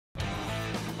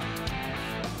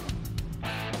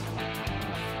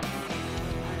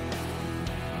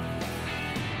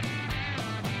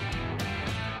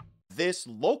This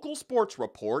local sports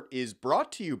report is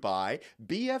brought to you by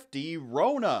BFD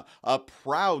Rona, a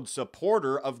proud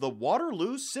supporter of the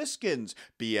Waterloo Siskins.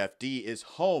 BFD is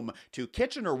home to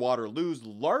Kitchener-Waterloo's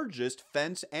largest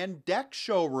fence and deck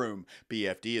showroom.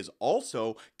 BFD is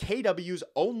also KW's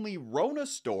only Rona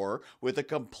store with a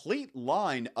complete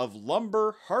line of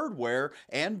lumber, hardware,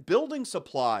 and building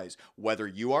supplies. Whether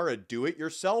you are a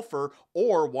do-it-yourselfer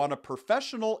or want a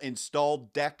professional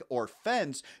installed deck or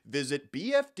fence, visit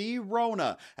BFD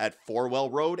Rona at Forwell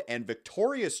Road and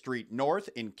Victoria Street North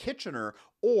in Kitchener,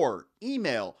 or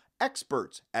email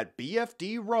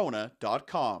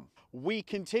experts@bfdrona.com. We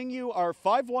continue our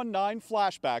 519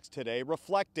 flashbacks today,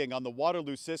 reflecting on the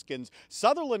Waterloo Siskins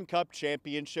Sutherland Cup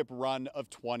Championship run of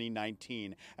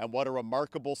 2019. And what a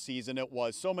remarkable season it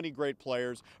was. So many great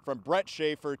players, from Brett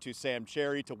Schaefer to Sam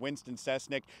Cherry to Winston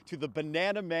Cessnick to the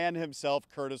banana man himself,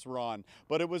 Curtis Ron.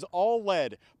 But it was all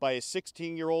led by a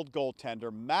 16-year-old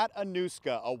goaltender, Matt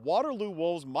Anuska, a Waterloo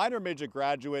Wolves minor midget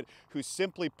graduate who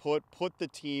simply put the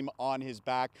team on his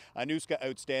back. Anuska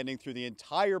outstanding through the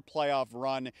entire playoff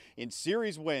run, in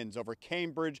series wins over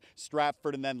Cambridge,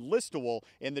 Stratford, and then Listowel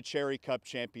in the Cherry Cup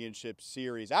Championship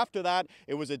Series. After that,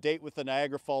 it was a date with the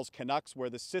Niagara Falls Canucks, where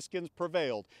the Siskins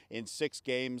prevailed in 6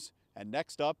 games. And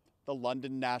next up, the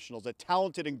London Nationals, a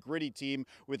talented and gritty team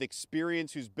with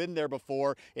experience who's been there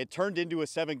before. It turned into a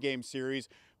 7-game series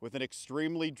with an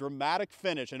extremely dramatic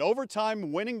finish, an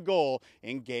overtime winning goal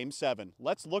in Game 7.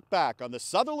 Let's look back on the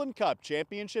Sutherland Cup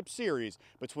Championship Series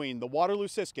between the Waterloo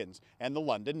Siskins and the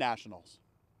London Nationals.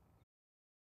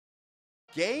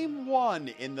 Game 1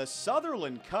 in the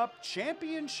Sutherland Cup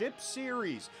Championship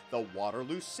Series. The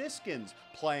Waterloo Siskins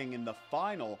playing in the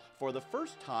final for the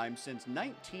first time since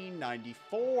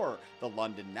 1994. The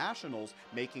London Nationals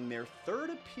making their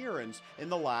 3rd appearance in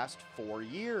the last 4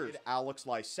 years. Alex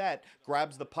Lysette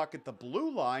grabs the puck at the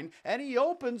blue line and he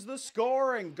opens the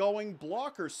scoring, going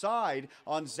blocker side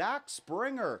on Zach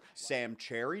Springer. Sam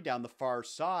Cherry down the far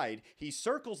side. He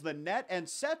circles the net and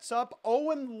sets up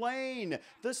Owen Lane.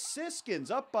 The Siskins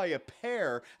up by a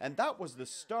pair, and that was the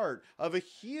start of a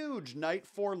huge night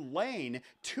for Lane.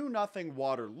 2-0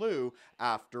 Waterloo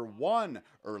after 1.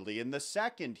 Early in the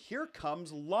second, here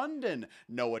comes London.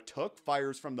 Noah Took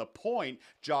fires from the point.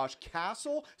 Josh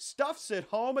Castle stuffs it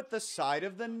home at the side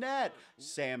of the net.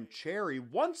 Sam Cherry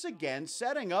once again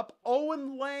setting up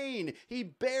Owen Lane. He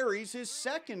buries his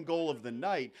 2nd goal of the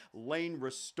night. Lane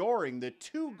restoring the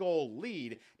 2-goal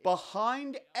lead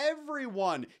behind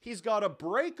everyone. He's got a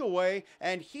breakaway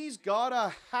and he's got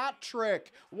a hat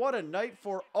trick. What a night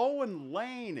for Owen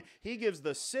Lane. He gives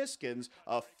the Siskins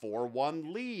a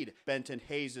 4-1 lead. Benton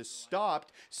Hayes is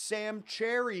stopped. Sam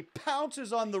Cherry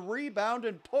pounces on the rebound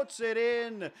and puts it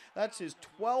in. That's his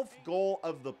 12th goal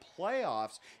of the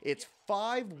playoffs. It's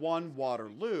 5-1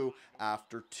 Waterloo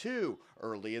after 2.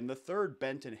 Early in the third,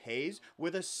 Benton Hayes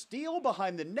with a steal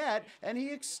behind the net, and he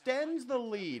extends the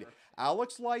lead.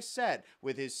 Alex Lysette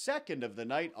with his 2nd of the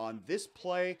night on this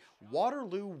play.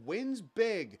 Waterloo wins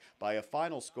big by a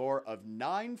final score of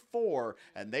 9-4,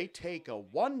 and they take a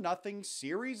 1-0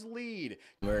 series lead.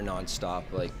 We're non-stop,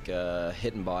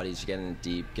 hitting bodies, getting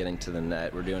deep, getting to the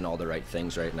net. We're doing all the right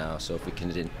things right now, so if we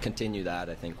can continue that,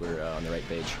 I think we're on the right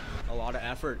page. A lot of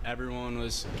effort. Everyone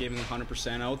was giving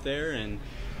 100% out there, and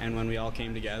when we all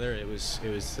came together, it was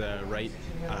the right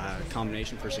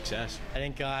combination for success. I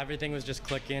think everything was just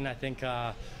clicking. I think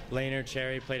Laner,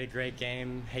 Cherry played a great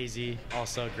game. Hazy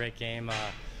also a great game.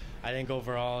 I think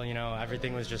overall,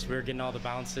 everything was just, we were getting all the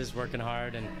bounces, working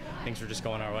hard, and things were just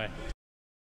going our way.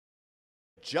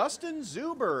 Justin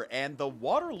Zuber and the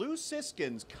Waterloo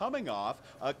Siskins coming off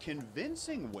a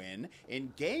convincing win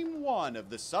in Game 1 of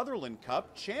the Sutherland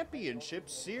Cup Championship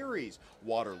Series.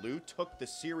 Waterloo took the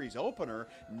series opener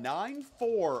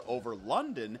 9-4 over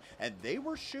London, and they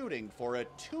were shooting for a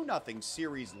 2-0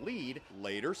 series lead.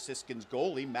 Later, Siskins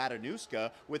goalie Matt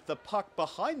Anuska with the puck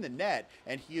behind the net,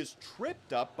 and he is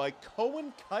tripped up by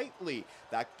Cohen Kitely.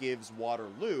 That gives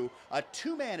Waterloo a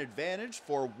 2-man advantage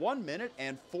for 1 minute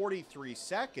and 43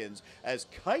 seconds as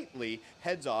Kitely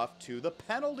heads off to the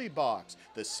penalty box.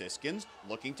 The Siskins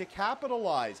looking to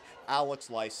capitalize. Alex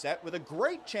Lysette with a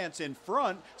great chance in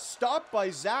front, stopped by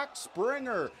Zach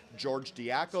Springer. George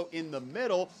Diaco in the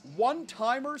middle,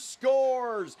 one-timer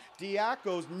scores.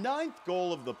 Diaco's 9th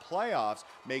goal of the playoffs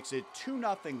makes it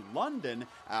 2-0 London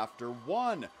after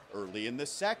 1. Early in the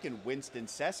second, Winston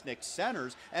Cessnick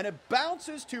centers, and it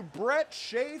bounces to Brett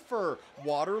Schaefer.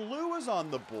 Waterloo is on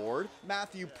the board.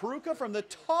 Matthew Pruka from the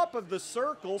top of the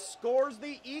circle scores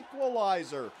the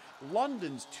equalizer.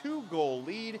 London's 2-goal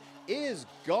lead is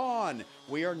gone.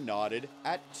 We are knotted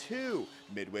at 2.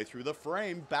 Midway through the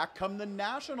frame, back come the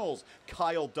Nationals.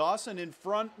 Kyle Dawson in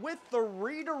front with the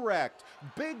redirect.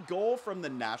 Big goal from the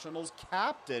Nationals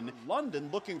captain. London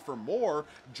looking for more.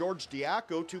 George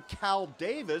Diaco to Cal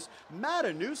Davis.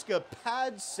 Matanuska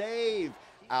pad save.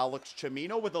 Alex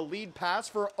Chimino with a lead pass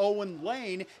for Owen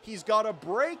Lane. He's got a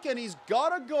break and he's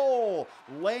got a goal.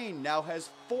 Lane now has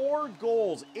 4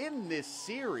 goals in this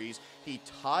series. He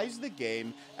ties the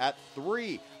game at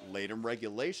 3. Late in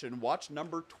regulation, watch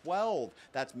number 12.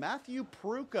 That's Matthew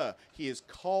Pruka. He is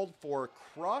called for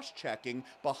cross-checking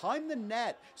behind the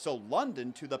net. So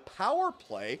London to the power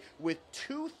play with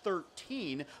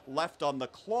 2:13 left on the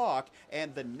clock.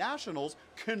 And the Nationals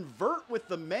convert with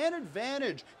the man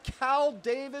advantage. Cal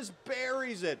Davis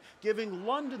buries it, giving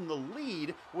London the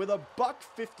lead with a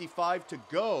 $1:55 to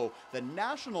go. The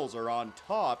Nationals are on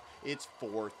top. It's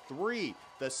 4-3.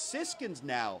 The Siskins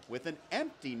now with an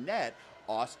empty net.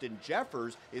 Austin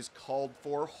Jeffers is called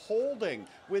for holding.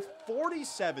 With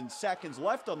 47 seconds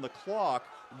left on the clock,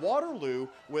 Waterloo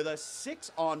with a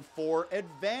 6-on-4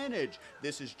 advantage.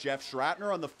 This is Jeff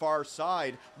Schratner on the far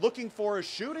side, looking for a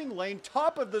shooting lane,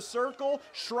 top of the circle.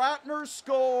 Schratner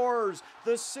scores.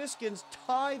 The Siskins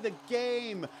tie the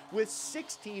game with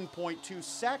 16.2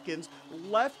 seconds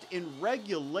left in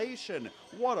regulation.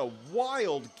 What a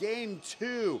wild game,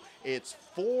 too. It's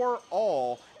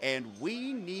 4-all, and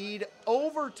we need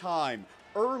overtime.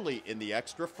 Early in the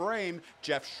extra frame,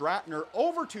 Jeff Schratner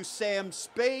over to Sam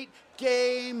Spate.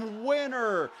 Game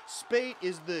winner. Spate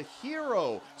is the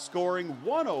hero, scoring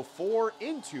 104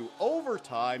 into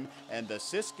overtime, and the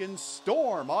Siskins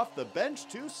storm off the bench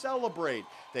to celebrate.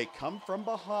 They come from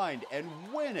behind and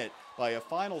win it by a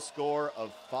final score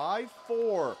of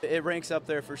 5-4. It ranks up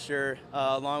there for sure,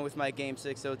 along with my Game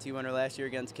 6 OT winner last year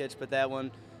against Kitch, but that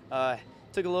one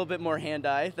took a little bit more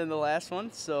hand-eye than the last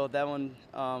one, so that one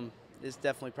is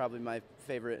definitely probably my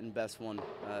favorite and best one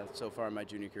so far in my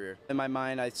junior career. In my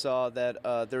mind, I saw that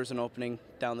there was an opening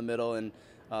down the middle, and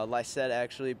Lysette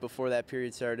actually, before that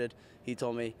period started, he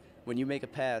told me, when you make a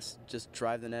pass, just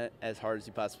drive the net as hard as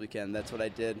you possibly can. That's what I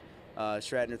did.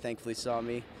 Schratner thankfully saw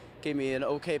me, gave me an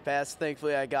okay pass.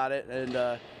 Thankfully, I got it, and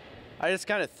I just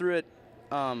kind of threw it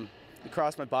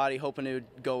across my body, hoping it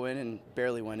would go in, and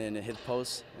barely went in. It hit the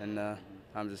post, and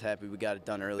I'm just happy we got it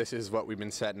done early. This is what we've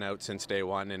been setting out since day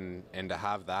one, and to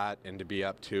have that and to be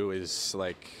up 2 is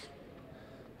like,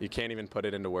 you can't even put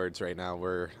it into words right now.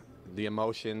 The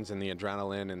emotions and the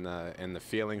adrenaline and the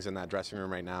feelings in that dressing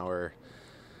room right now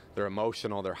they're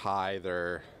emotional, they're high,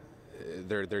 there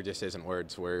just isn't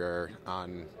words. We're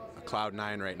on cloud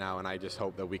 9 right now, and I just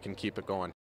hope that we can keep it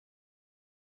going.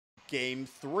 Game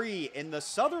 3 in the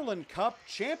Sutherland Cup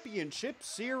Championship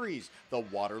Series. The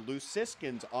Waterloo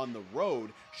Siskins on the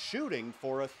road shooting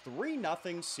for a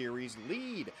 3-0 series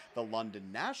lead. The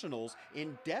London Nationals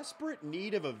in desperate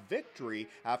need of a victory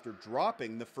after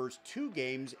dropping the first 2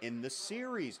 games in the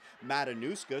series.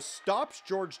 Matanuska stops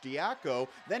George Diaco,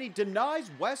 then he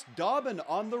denies Wes Dobbin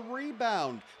on the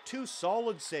rebound. 2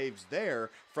 solid saves there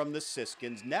from the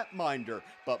Siskins netminder.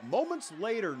 But moments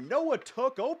later, Noah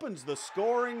Took opens the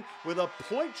scoring with a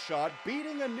point shot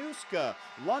beating Anuska.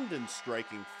 London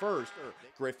striking first.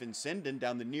 Griffin Sinden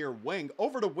down the near wing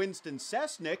over to Winston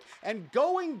Sesnick, and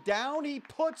going down, he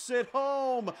puts it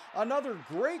home. Another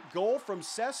great goal from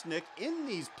Sesnick in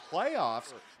these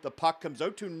playoffs. The puck comes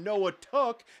out to Noah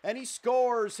Took, and he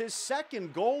scores his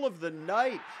 2nd goal of the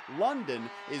night. London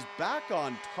is back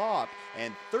on top,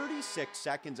 and 36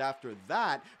 seconds after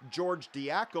that, George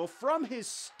Diaco from his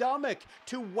stomach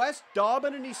to Wes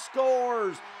Dobbin, and he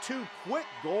scores. 2 quick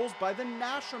goals by the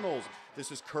Nationals. This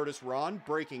is Curtis Ron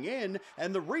breaking in,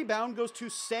 and the rebound goes to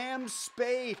Sam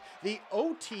Spate, the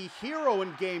OT hero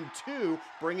in Game 2,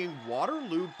 bringing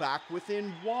Waterloo back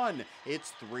within 1.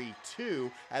 It's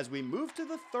 3-2 as we move to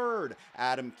the 3rd.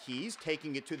 Adam Keys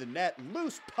taking it to the net,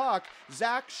 loose puck.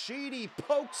 Zach Sheedy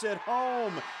pokes it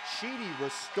home. Sheedy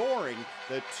restoring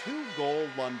the 2-goal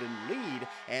London lead,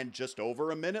 and just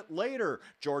over a minute later,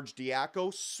 George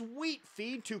Diaco sweet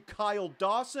feed to Kyle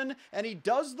Dawson, and he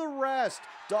does the rest.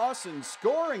 Dawson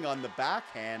scoring on the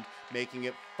backhand, making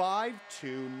it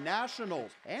 5-2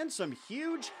 Nationals. And some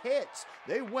huge hits.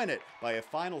 They win it by a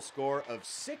final score of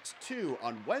 6-2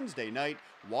 on Wednesday night.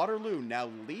 Waterloo now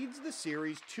leads the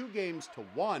series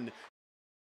 2-1.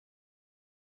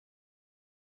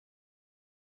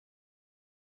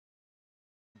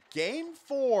 Game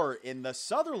 4 in the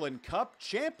Sutherland Cup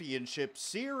Championship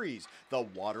Series. The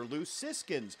Waterloo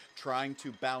Siskins trying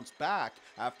to bounce back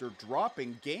after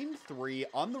dropping Game 3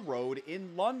 on the road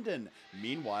in London.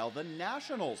 Meanwhile, the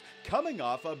Nationals coming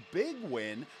off a big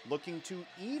win, looking to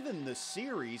even the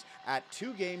series at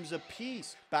 2 games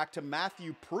apiece. Back to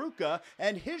Matthew Pruka,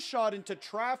 and his shot into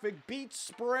traffic beats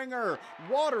Springer.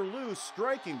 Waterloo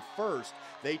striking first.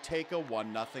 They take a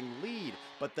 1-0 lead,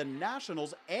 but the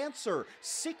Nationals answer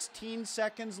 16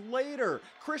 seconds later.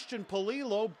 Christian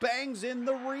Polillo bangs in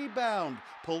the rebound.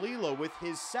 Polillo with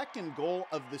his second goal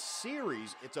of the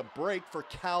series. It's a break for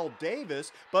Cal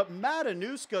Davis, but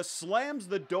Matanuska slams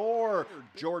the door.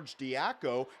 George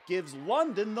Diaco gives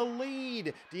London the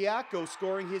lead. Diaco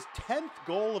scoring his 10th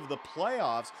goal of the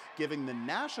playoffs, giving the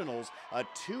Nationals a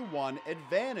 2-1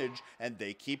 advantage, and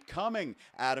they keep coming.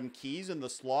 Adam Keys in the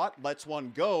slot lets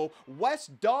one go. Wes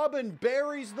Dobbin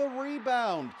buries the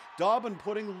rebound. Dobbin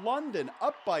putting London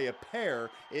up by a pair.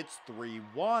 It's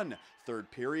 3-1.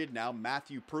 Third period now,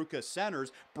 Matthew Pruka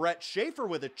centers. Brett Schaefer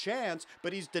with a chance,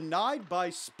 but he's denied by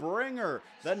Springer.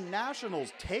 The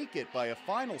Nationals take it by a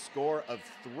final score of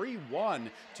 3-1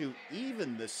 to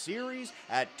even the series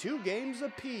at 2 games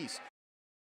apiece.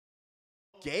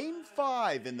 Game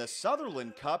 5 in the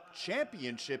Sutherland Cup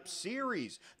Championship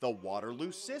Series. The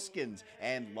Waterloo Siskins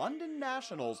and London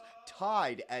Nationals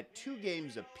tied at 2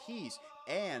 games apiece,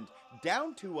 and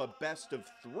down to a best of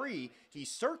 3, he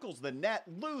circles the net,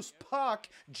 loose puck.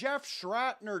 Jeff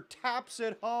Schratner taps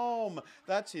it home.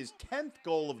 That's his 10th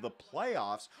goal of the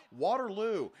playoffs.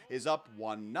 Waterloo is up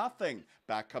 1-0.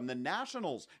 Back come the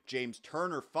Nationals. James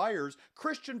Turner fires.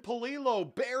 Christian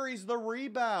Polillo buries the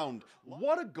rebound.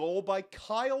 What a goal by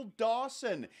Kyle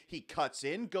Dawson. He cuts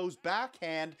in, goes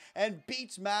backhand, and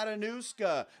beats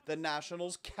Matanuska, the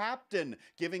Nationals captain,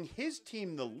 giving his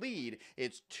team the lead.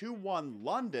 It's 2-1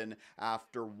 London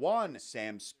after 1.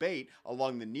 Sam Spate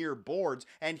along the near boards,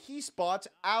 and he spots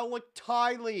Alec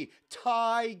Tiley.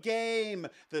 Tie game.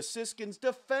 The Siskins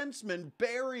defenseman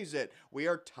buries it. We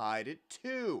are tied at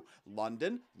 2.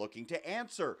 London looking to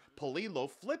answer. Polillo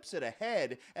flips it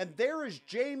ahead, and there is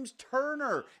James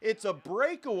Turner. It's a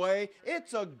breakaway.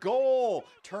 It's a goal.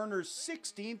 Turner's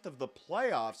 16th of the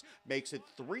playoffs makes it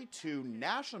 3-2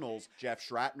 Nationals. Jeff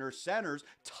Schratner centers.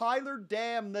 Tyler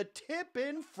Dam the tip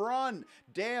in front.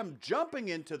 Dam jumping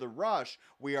into the rush.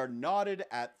 We are knotted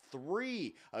at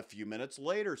 3. A few minutes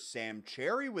later, Sam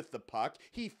Cherry with the puck.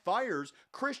 He fires.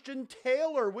 Christian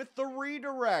Taylor with the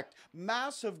redirect.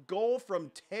 Massive goal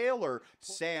from Taylor.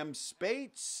 Sam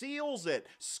Spate seals it,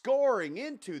 scoring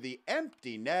into the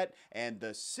empty net, and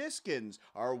the Siskins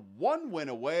are 1 win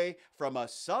away from a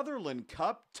Sutherland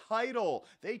Cup title.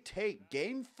 They take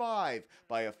Game 5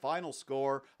 by a final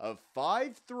score of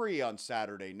 5-3 on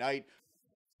Saturday night.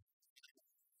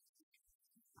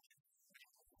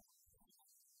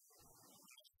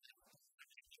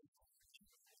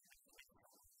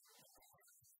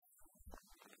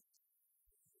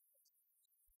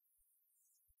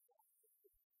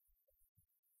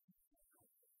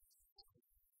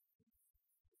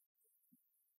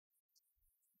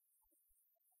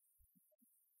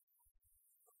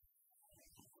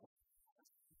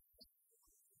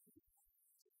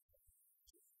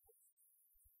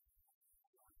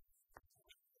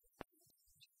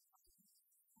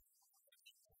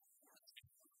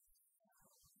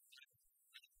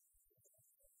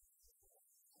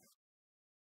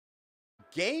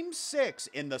 Game 6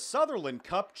 in the Sutherland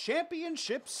Cup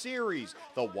Championship Series.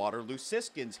 The Waterloo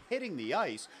Siskins hitting the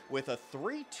ice with a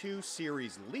 3-2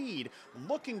 series lead,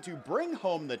 looking to bring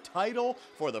home the title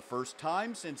for the first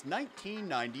time since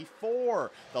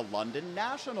 1994. The London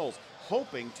Nationals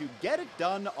hoping to get it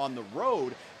done on the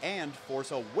road and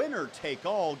force a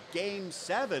winner-take-all Game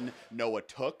 7. Noah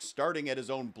Took starting at his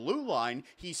own blue line.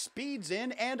 He speeds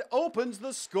in and opens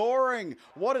the scoring.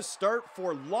 What a start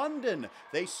for London.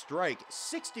 They strike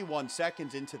 61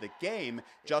 seconds into the game.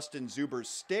 Justin Zuber's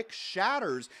stick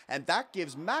shatters, and that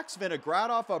gives Max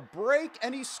Vinogradov a break,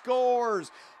 and he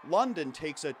scores. London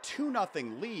takes a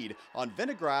 2-0 lead on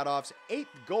Vinogradov's 8th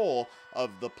goal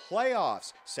of the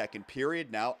playoffs. Second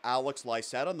period now, Alex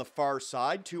Lysette on the far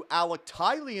side to Alec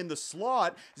Tiley in the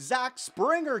slot. Zach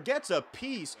Springer gets a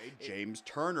piece. James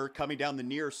Turner coming down the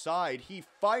near side. He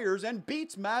fires and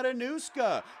beats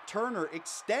Matanuska. Turner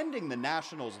extending the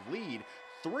Nationals' lead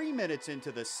 3 minutes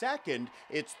into the second,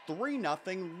 it's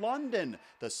 3-0 London.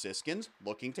 The Siskins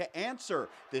looking to answer.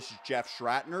 This is Jeff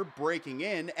Schratner breaking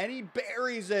in, and he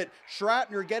buries it.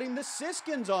 Schratner getting the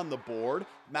Siskins on the board.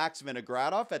 Max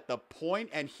Vinogradov at the point,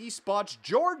 and he spots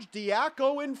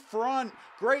GOJHL in front.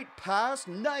 Great pass,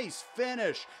 nice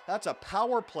finish. That's a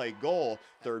power play goal.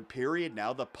 Third period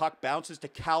now, the puck bounces to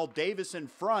Cal Davis in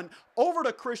front, over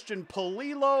to Christian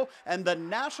Polillo, and the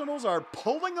Nationals are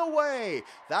pulling away.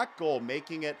 That goal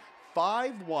making it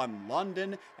 5-1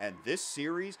 London, and this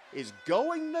series is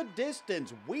going the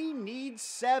distance. We need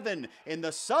 7 in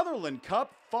the Sutherland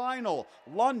Cup final.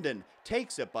 London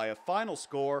takes it by a final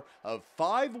score of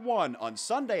 5-1 on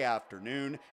Sunday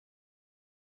afternoon.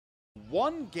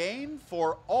 One game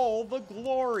for all the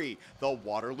glory. The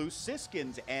Waterloo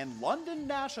Siskins and London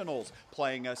Nationals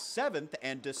playing a 7th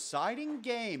and deciding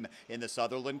game in the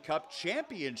Sutherland Cup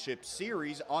Championship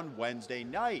Series on Wednesday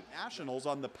night. Nationals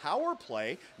on the power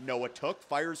play. Noah Took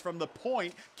fires from the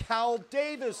point. Cal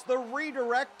Davis, the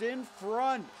redirect in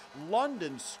front.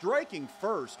 London striking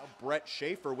first. Brett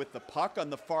Schaefer with the puck on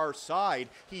the far side.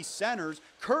 He centers.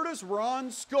 Curtis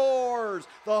Ron scores.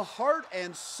 The heart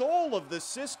and soul of the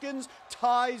Siskins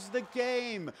ties the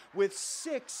game. With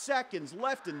 6 seconds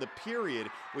left in the period,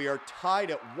 we are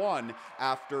tied at 1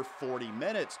 after 40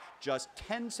 minutes. Just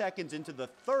 10 seconds into the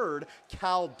third,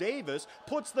 Cal Davis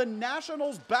puts the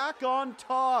Nationals back on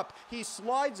top. He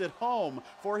slides it home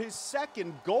for his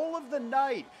second goal of the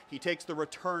night. He takes the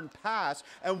return pass,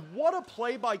 and what a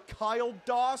play by Kyle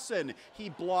Dawson. He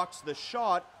blocks the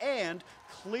shot and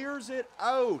clears it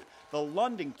out. The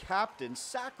London captain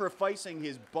sacrificing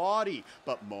his body,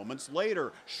 but moments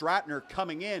later, Schratner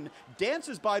coming in,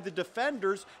 dances by the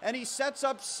defenders, and he sets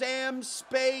up Sam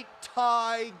Spate.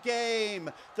 Tie game.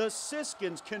 The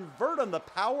Siskins convert on the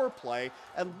power play,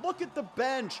 and look at the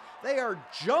bench. They are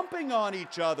jumping on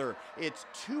each other. It's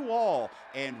 2-2,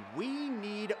 and we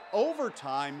need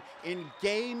overtime in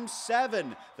Game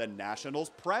 7. The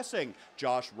Nationals pressing.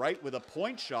 Josh Wright with a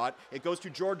point shot. It goes to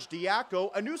GOJHL.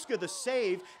 Anuska the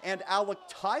save, and Alec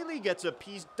Tiley gets a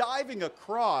piece diving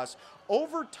across.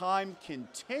 Overtime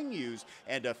continues,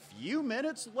 and a few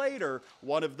minutes later,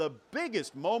 one of the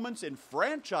biggest moments in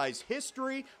franchise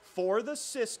history for the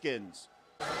Siskins.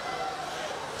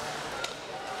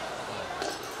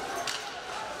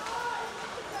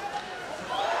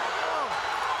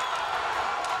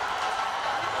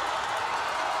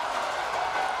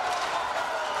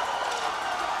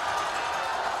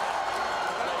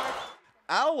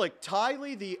 Alec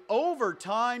Tiley, the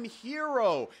overtime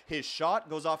hero. His shot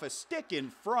goes off a stick in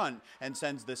front and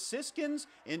sends the Siskins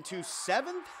into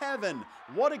 7th heaven.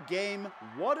 What a game,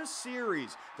 what a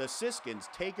series. The Siskins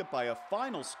take it by a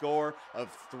final score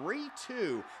of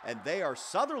 3-2, and they are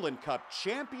Sutherland Cup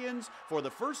champions for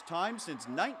the first time since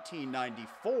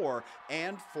 1994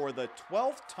 and for the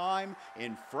 12th time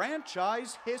in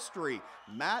franchise history.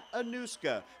 Matt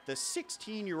Anuska, the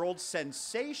 16-year-old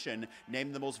sensation,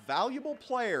 named the most valuable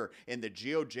player in the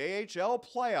GOJHL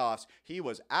playoffs. He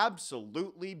was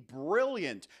absolutely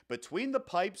brilliant between the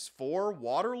pipes for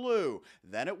Waterloo.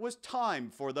 Then it was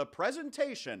time for the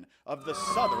presentation of the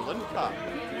Sutherland Cup.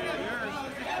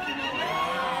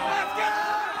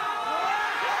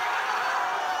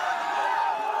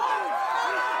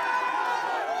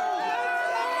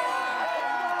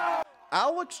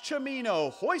 Alex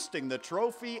Chimino hoisting the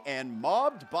trophy and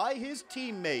mobbed by his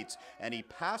teammates, and he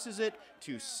passes it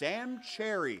to Sam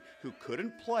Cherry, who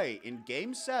couldn't play in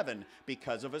Game 7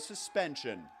 because of a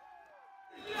suspension.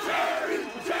 Cherry,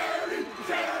 Cherry,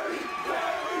 Cherry,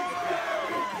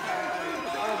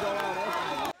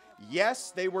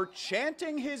 Yes, they were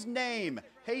chanting his name.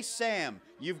 Hey Sam,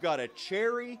 you've got a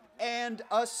cherry and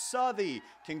a Southie.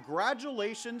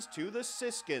 Congratulations to the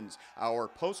Siskins. Our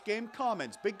post-game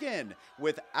comments begin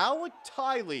with Alec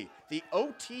Tiley, the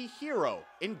OT hero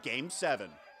in Game 7.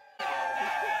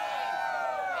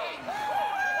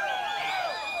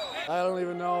 I don't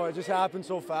even know. It just happened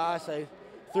so fast. I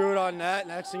threw it on net.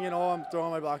 Next thing you know, I'm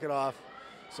throwing my bucket off.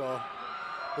 So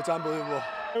it's unbelievable.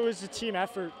 It was a team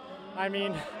effort. I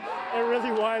mean, it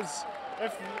really was.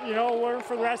 If, you know, it weren't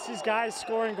for the rest of these guys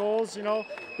scoring goals, you know,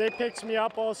 they picked me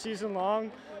up all season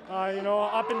long. You know,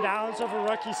 up and downs of a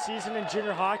rookie season in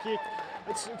junior hockey,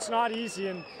 it's not easy.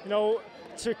 And, you know,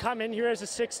 to come in here as a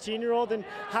 16-year-old and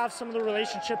have some of the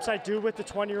relationships I do with the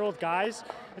 20-year-old guys,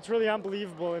 it's really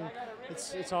unbelievable, and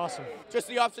it's awesome. Just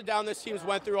the ups and downs this team's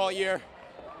went through all year.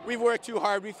 We've worked too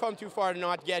hard. We've come too far to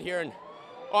not get here, and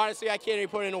honestly, I can't even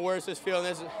put into words this feeling.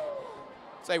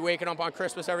 It's like waking up on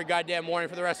Christmas every goddamn morning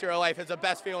for the rest of your life. It's the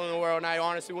best feeling in the world, and I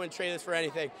honestly wouldn't trade this for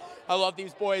anything. I love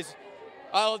these boys.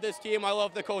 I love this team. I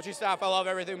love the coaching staff. I love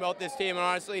everything about this team. And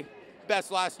honestly,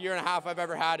 best last year and a half I've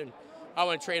ever had. And I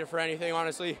wouldn't trade it for anything,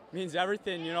 honestly. Means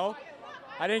everything, you know.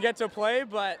 I didn't get to play,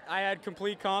 but I had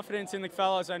complete confidence in the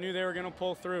fellas. I knew they were going to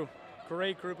pull through.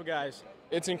 Great group of guys.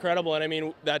 It's incredible, and I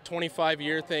mean, that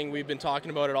 25-year thing, we've been talking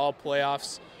about it all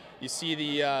playoffs. You see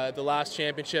the last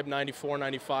championship, 94,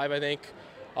 95, I think,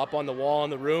 up on the wall in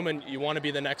the room, and you want to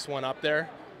be the next one up there.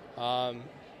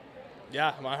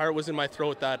 Yeah, my heart was in my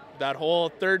throat that whole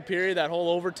third period, that whole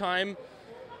overtime.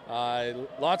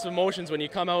 Lots of emotions when you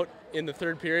come out in the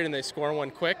third period and they score one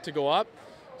quick to go up.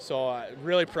 So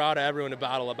really proud of everyone to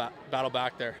battle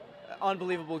back there.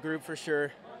 Unbelievable group for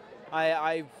sure.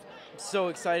 I'm so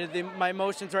excited. My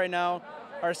emotions right now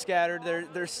are scattered.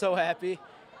 They're so happy.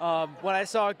 When I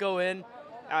saw it go in,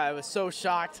 I was so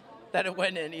shocked that it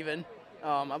went in even.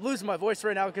 I'm losing my voice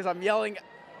right now because I'm yelling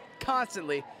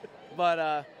constantly.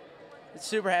 But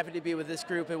super happy to be with this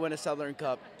group and win a Sutherland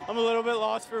Cup. I'm a little bit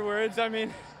lost for words. I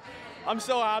mean, I'm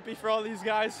so happy for all these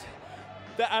guys.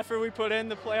 The effort we put in,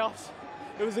 the playoffs,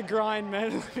 it was a grind,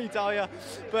 man, let me tell you.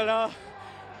 But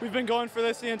we've been going for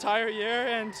this the entire year,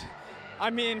 and I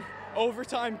mean,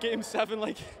 overtime, Game 7,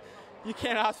 like, you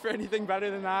can't ask for anything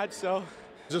better than that, so.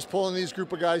 Just pulling these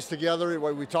group of guys together.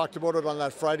 We talked about it on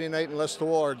that Friday night in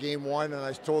Listowel, our Game 1, and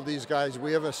I told these guys,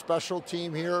 we have a special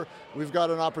team here. We've got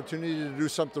an opportunity to do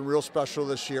something real special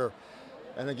this year.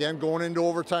 And again, going into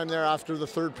overtime there after the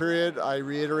third period, I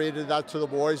reiterated that to the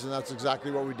boys, and that's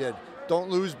exactly what we did. Don't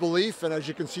lose belief, and as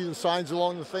you can see the signs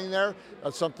along the thing there,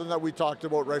 that's something that we talked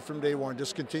about right from day one.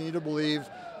 Just continue to believe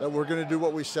that we're going to do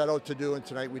what we set out to do, and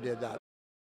tonight we did that.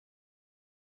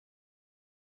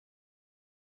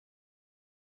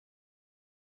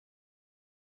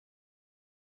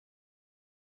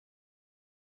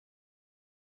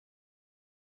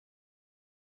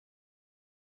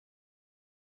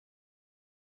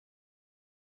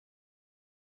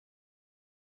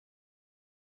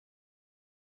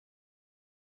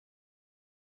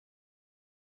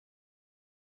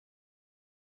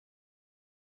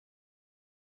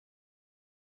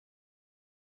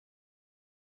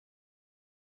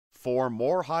 For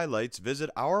more highlights,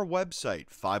 visit our website,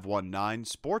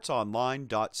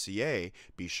 519sportsonline.ca.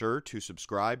 Be sure to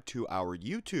subscribe to our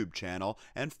YouTube channel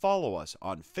and follow us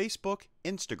on Facebook,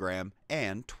 Instagram,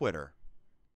 and Twitter.